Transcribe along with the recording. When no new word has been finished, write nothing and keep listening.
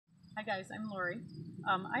Hi guys, I'm Lori.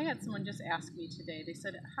 I had someone just ask me today, they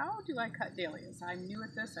said, how do I cut dahlias? I'm new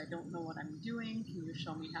at this, I don't know what I'm doing, can you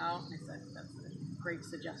show me how? And I said, that's a great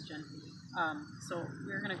suggestion. So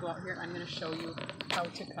we're going to go out here, I'm going to show you how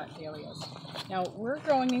to cut dahlias. Now we're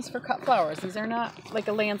growing these for cut flowers. These are not like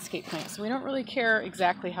a landscape plant, so we don't really care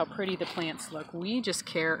exactly how pretty the plants look. We just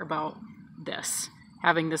care about this,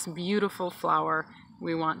 having this beautiful flower.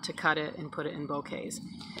 We want to cut it and put it in bouquets.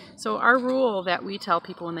 So our rule that we tell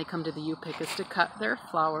people when they come to the U-Pick is to cut their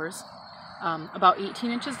flowers about 18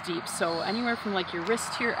 inches deep, so anywhere from like your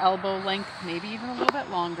wrist to your elbow length, maybe even a little bit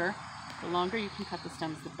longer. The longer you can cut the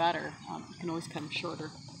stems, the better. You can always cut them shorter,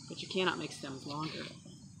 but you cannot make stems longer.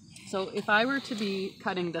 So if I were to be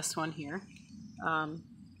cutting this one here,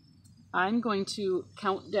 I'm going to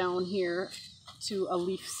count down here to a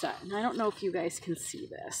leaf set. And I don't know if you guys can see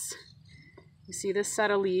this. You see this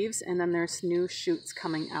set of leaves, and then there's new shoots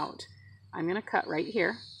coming out. I'm going to cut right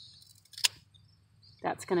here.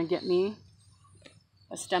 That's going to get me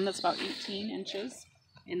a stem that's about 18 inches.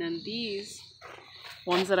 And then these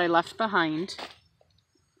ones that I left behind,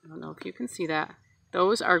 I don't know if you can see that,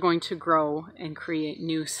 those are going to grow and create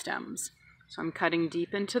new stems. So I'm cutting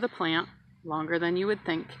deep into the plant, longer than you would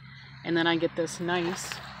think, and then I get this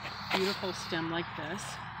nice, beautiful stem like this.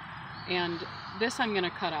 And this I'm going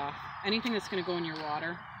to cut off. Anything that's going to go in your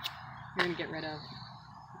water, you're going to get rid of.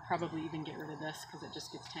 Probably even get rid of this because it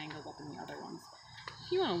just gets tangled up in the other ones.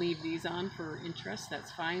 If you want to leave these on for interest,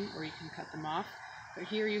 that's fine, or you can cut them off. But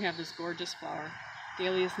here you have this gorgeous flower.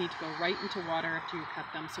 Dahlias need to go right into water after you cut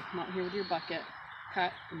them, so come out here with your bucket,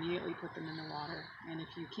 cut, immediately put them in the water, and if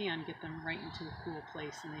you can, get them right into a cool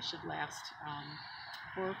place, and they should last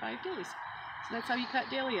 4 or 5 days. So that's how you cut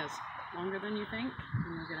dahlias. Longer than you think,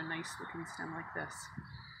 and you'll get a nice looking stem like this.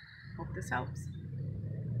 Hope this helps.